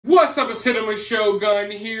What's up, a Cinema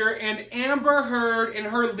Shogun here, and Amber Heard and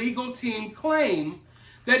her legal team claim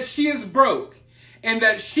that she is broke and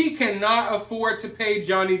that she cannot afford to pay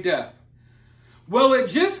Johnny Depp. Well, it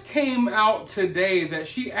just came out today that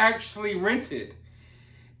she actually rented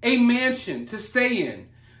a mansion to stay in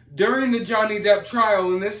during the Johnny Depp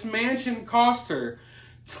trial, and this mansion cost her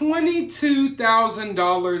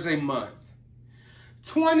 $22,000 a month.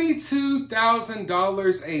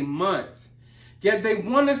 $22,000 a month. Yet they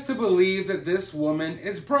want us to believe that this woman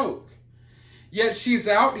is broke. Yet she's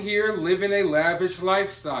out here living a lavish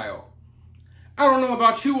lifestyle. I don't know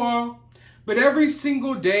about you all, but every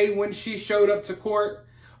single day when she showed up to court,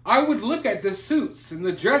 I would look at the suits and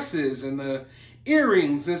the dresses and the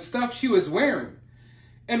earrings and stuff she was wearing.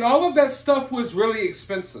 And all of that stuff was really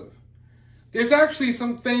expensive. There's actually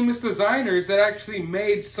some famous designers that actually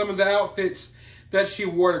made some of the outfits that she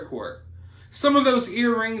wore to court. Some of those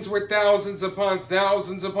earrings were thousands upon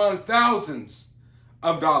thousands upon thousands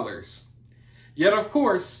of dollars. Yet, of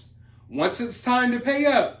course, once it's time to pay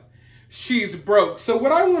up, she's broke. So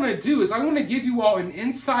what I want to do is I want to give you all an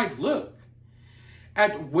inside look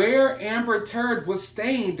at where Amber Heard was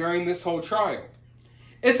staying during this whole trial.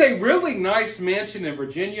 It's a really nice mansion in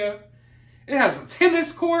Virginia. It has a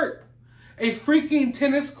tennis court, a freaking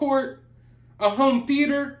tennis court, a home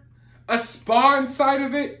theater, a spa inside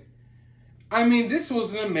of it. I mean, this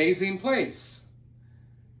was an amazing place.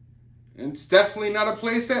 And it's definitely not a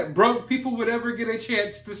place that broke people would ever get a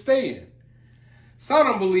chance to stay in. So I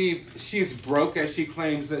don't believe she's broke as she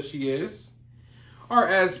claims that she is, or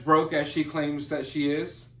as broke as she claims that she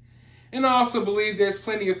is. And I also believe there's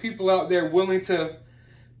plenty of people out there willing to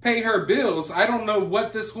pay her bills. I don't know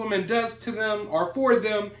what this woman does to them or for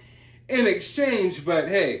them in exchange, but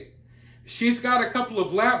hey, she's got a couple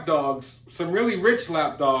of lapdogs, some really rich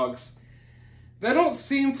lapdogs, that don't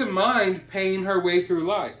seem to mind paying her way through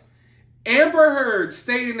life. Amber Heard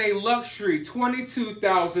stayed in a luxury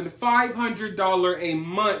 $22,500 a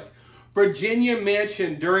month Virginia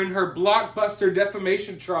mansion during her blockbuster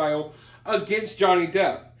defamation trial against Johnny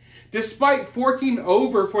Depp. Despite forking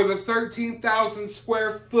over for the 13,000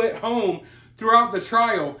 square foot home throughout the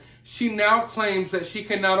trial, she now claims that she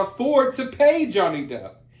cannot afford to pay Johnny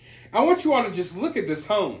Depp. I want you all to just look at this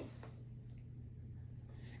home.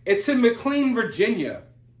 It's in McLean, Virginia.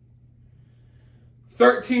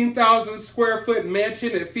 13,000 square foot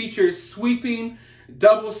mansion. It features sweeping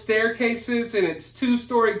double staircases and its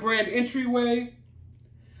 2-story grand entryway.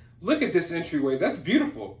 Look at this entryway. That's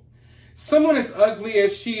beautiful. Someone as ugly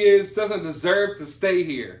as she is doesn't deserve to stay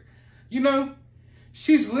here. You know,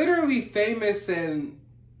 she's literally famous and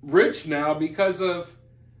rich now because of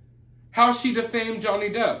how she defamed Johnny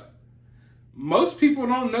Depp. Most people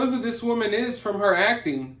don't know who this woman is from her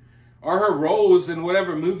acting or her roles in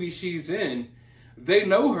whatever movie she's in. They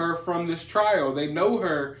know her from this trial. They know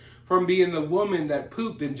her from being the woman that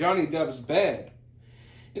pooped in Johnny Depp's bed.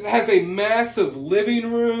 It has a massive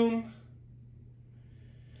living room,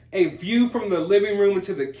 a view from the living room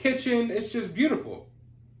into the kitchen. It's just beautiful.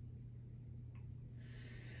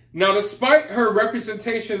 Now, despite her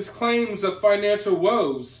representation's claims of financial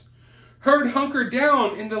woes, Heard hunkered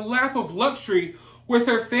down in the lap of luxury with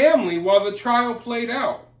her family while the trial played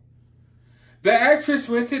out. The actress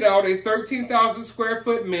rented out a 13,000 square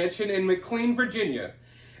foot mansion in McLean, Virginia,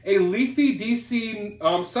 a leafy D.C.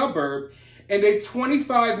 suburb, and a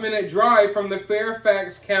 25-minute drive from the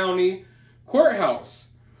Fairfax County courthouse,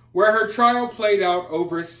 where her trial played out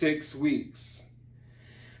over 6 weeks.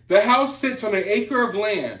 The house sits on an acre of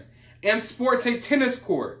land and sports a tennis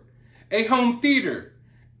court, a home theater,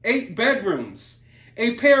 8 bedrooms,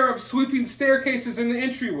 a pair of sweeping staircases in the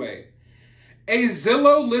entryway. A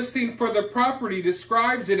Zillow listing for the property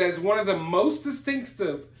describes it as one of the most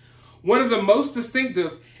distinctive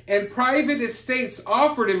and private estates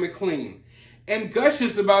offered in McLean, and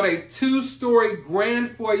gushes about a 2-story grand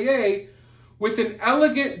foyer with an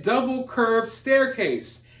elegant double curved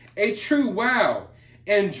staircase, a true wow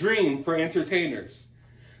and dream for entertainers.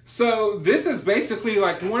 So this is basically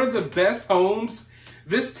like one of the best homes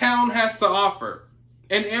this town has to offer,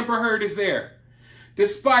 and Amber Heard is there,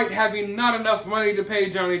 despite having not enough money to pay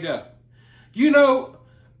Johnny Depp. You know,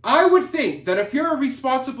 I would think that if you're a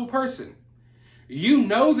responsible person, you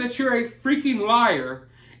know that you're a freaking liar,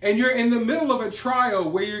 and you're in the middle of a trial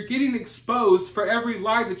where you're getting exposed for every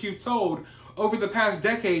lie that you've told over the past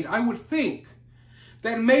decade. I would think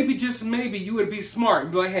that maybe, just maybe, you would be smart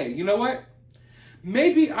and be like, hey, you know what?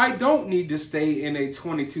 Maybe I don't need to stay in a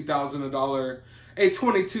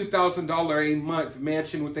 $22,000 a month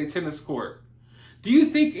mansion with a tennis court. Do you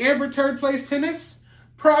think Amber Heard plays tennis?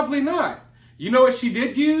 Probably not. You know what she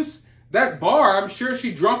did use? That bar, I'm sure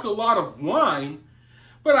she drunk a lot of wine,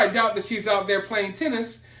 but I doubt that she's out there playing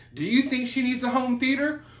tennis. Do you think she needs a home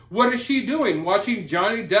theater? What is she doing? Watching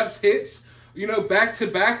Johnny Depp's hits, back to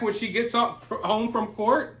back when she gets home from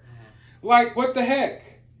court? Like, what the heck?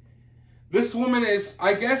 This woman is,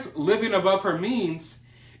 I guess, living above her means,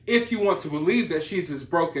 if you want to believe that she's as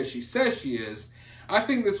broke as she says she is. I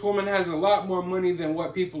think this woman has a lot more money than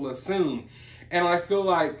what people assume. And I feel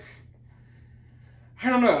like, I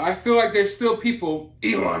don't know, I feel like there's still people,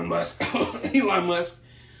 Elon Musk,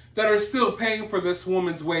 that are still paying for this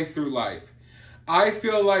woman's way through life. I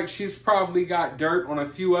feel like she's probably got dirt on a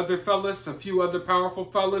few other fellas, a few other powerful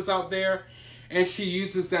fellas out there, and she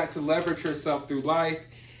uses that to leverage herself through life.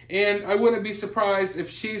 And I wouldn't be surprised if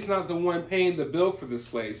she's not the one paying the bill for this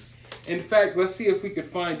place. In fact, let's see if we could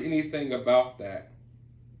find anything about that.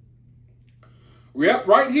 Yep,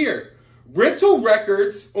 right here. Rental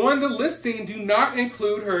records on the listing do not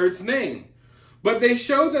include Heard's name, but they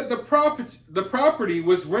show that the property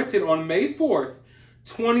was rented on May 4th,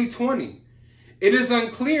 2020. It is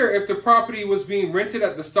unclear if the property was being rented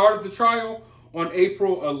at the start of the trial on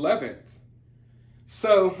April 11th.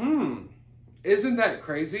 So, isn't that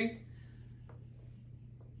crazy?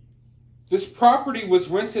 This property was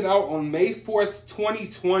rented out on May 4th,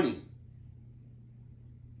 2020.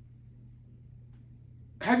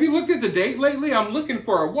 Have you looked at the date lately? I'm looking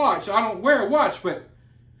for a watch. I don't wear a watch, but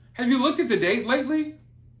have you looked at the date lately?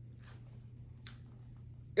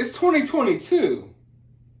 It's 2022.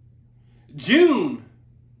 June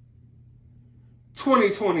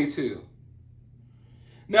 2022.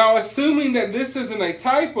 Now, assuming that this isn't a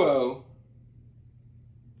typo,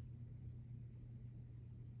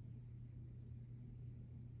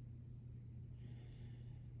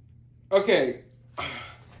 okay,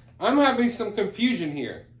 I'm having some confusion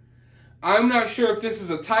here. I'm not sure if this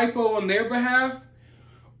is a typo on their behalf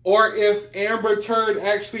or if Amber Heard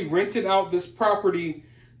actually rented out this property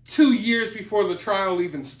 2 years before the trial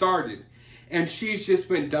even started. And she's just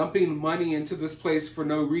been dumping money into this place for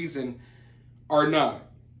no reason or not.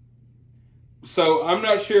 So I'm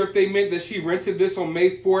not sure if they meant that she rented this on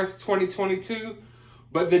May 4th, 2022.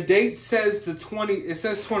 But the date says it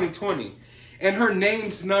says 2020. And her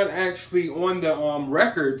name's not actually on the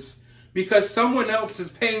records because someone else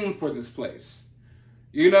is paying for this place.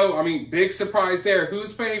 Big surprise there.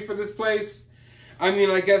 Who's paying for this place?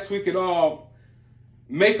 I guess we could all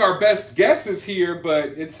make our best guesses here, but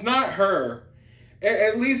it's not her.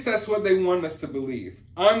 At least that's what they want us to believe.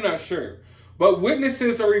 I'm not sure. But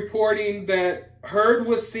witnesses are reporting that Heard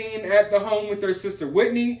was seen at the home with her sister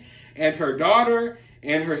Whitney and her daughter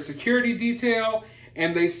and her security detail,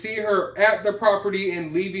 and they see her at the property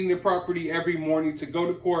and leaving the property every morning to go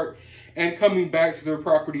to court and coming back to their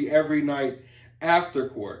property every night after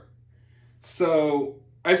court. So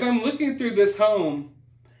as I'm looking through this home,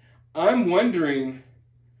 I'm wondering,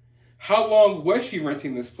 how long was she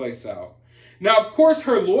renting this place out? Now, of course,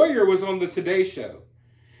 her lawyer was on the Today Show,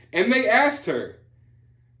 and they asked her,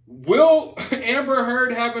 will Amber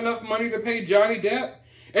Heard have enough money to pay Johnny Depp?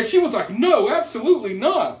 And she was like, no, absolutely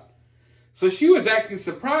not. So she was acting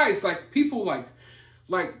surprised, like people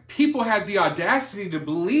had the audacity to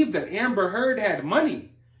believe that Amber Heard had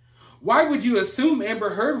money. Why would you assume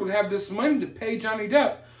Amber Heard would have this money to pay Johnny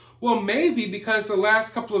Depp? Well, maybe because the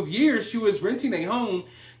last couple of years she was renting a home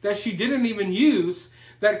that she didn't even use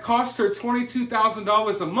that cost her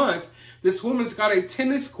 $22,000 a month. This woman's got a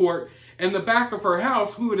tennis court in the back of her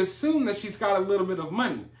house. We would assume that she's got a little bit of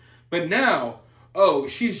money. But now, oh,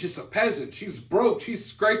 she's just a peasant. She's broke. She's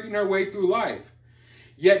scraping her way through life.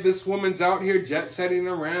 Yet this woman's out here jet-setting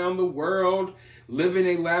around the world, living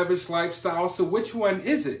a lavish lifestyle. So which one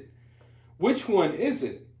is it? Which one is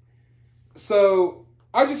it? So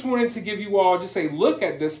I just wanted to give you all just a look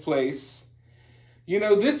at this place.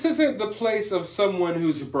 This isn't the place of someone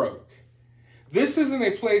who's broke. This isn't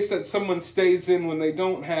a place that someone stays in when they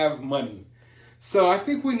don't have money. So I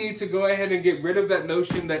think we need to go ahead and get rid of that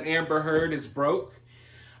notion that Amber Heard is broke.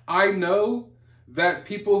 I know that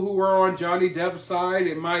people who are on Johnny Depp's side,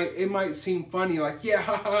 it might seem funny, like, yeah,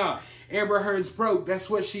 haha, Amber Heard's broke, that's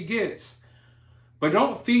what she gets. But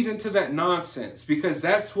don't feed into that nonsense, because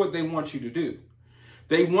that's what they want you to do.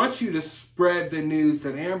 They want you to spread the news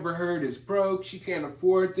that Amber Heard is broke, she can't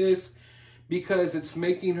afford this, because it's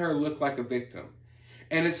making her look like a victim.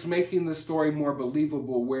 And it's making the story more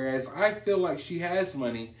believable, whereas I feel like she has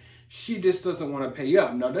money, she just doesn't want to pay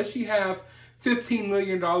up. Now, does she have $15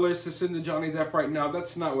 million to send to Johnny Depp right now?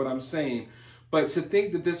 That's not what I'm saying. But to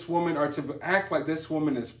think that this woman, or to act like this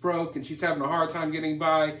woman is broke and she's having a hard time getting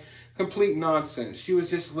by, complete nonsense. She was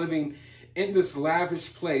just living in this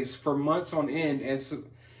lavish place for months on end, and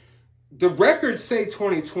the records say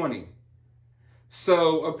 2020.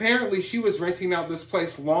 So apparently she was renting out this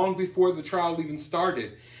place long before the trial even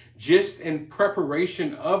started, just in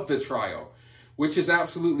preparation of the trial, which is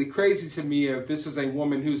absolutely crazy to me if this is a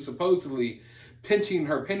woman who's supposedly pinching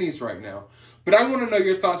her pennies right now. But I want to know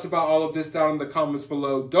your thoughts about all of this down in the comments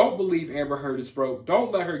below. Don't believe Amber Heard is broke.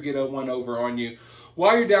 Don't let her get a one over on you.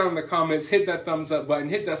 While you're down in the comments, hit that thumbs up button,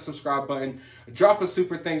 hit that subscribe button, drop a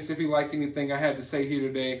super thanks if you like anything I had to say here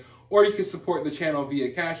today, or you can support the channel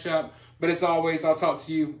via Cash App. But as always, I'll talk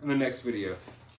to you in the next video.